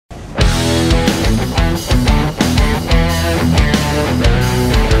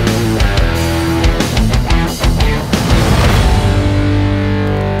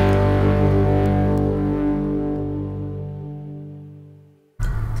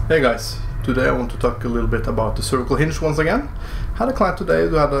Hey guys, today I want to talk a little bit about the cervical hinge once again. Had a client today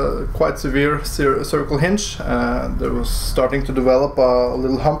who had a quite severe cervical hinge. There was starting to develop a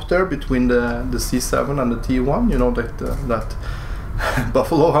little hump there between the C7 and the T1, you know, that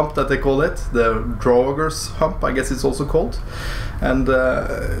buffalo hump that they call it, the drawer's hump, I guess it's also called. And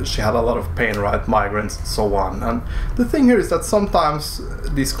she had a lot of pain, right, migraines and so on. And the thing here is that sometimes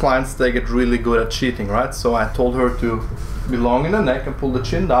these clients, they get really good at cheating, right? So I told her to be long in the neck and pull the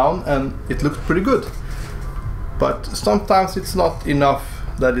chin down, and it looked pretty good. But sometimes it's not enough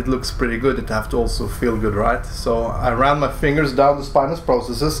that it looks pretty good, it have to also feel good, right? So I ran my fingers down the spinous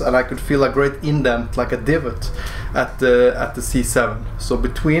processes and I could feel a great indent, like a divot at the C7. So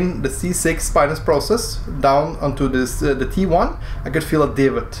between the C6 spinous process down onto this the T1, I could feel a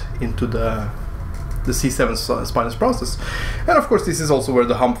divot into the C7 spinous process. And of course this is also where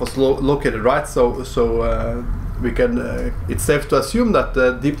the hump was located, right? So we can it's safe to assume that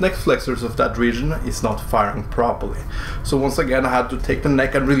the deep neck flexors of that region is not firing properly. So once again I had to take the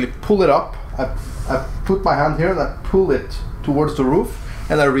neck and really pull it up. I put my hand here and I pull it towards the roof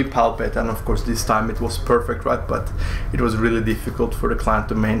and I repalpate, and of course this time it was perfect, right? But it was really difficult for the client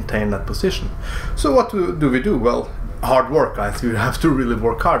to maintain that position. So what do we do? Well, hard work, guys. You have to really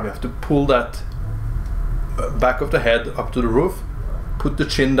work hard. You have to pull that back of the head up to the roof, put the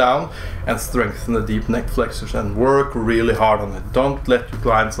chin down and strengthen the deep neck flexors and work really hard on it. Don't let your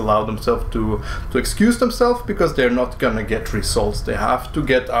clients allow themselves to excuse themselves, because they're not gonna get results. They have to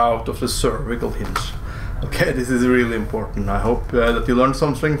get out of the cervical hinge. Okay, this is really important. I hope that you learned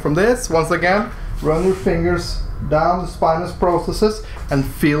something from this. Once again, run your fingers down the spinous processes and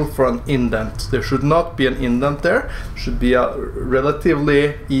feel for an indent. There should not be an indent there. There should be a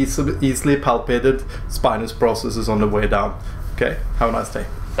relatively easily palpated spinous processes on the way down. Okay, have a nice day.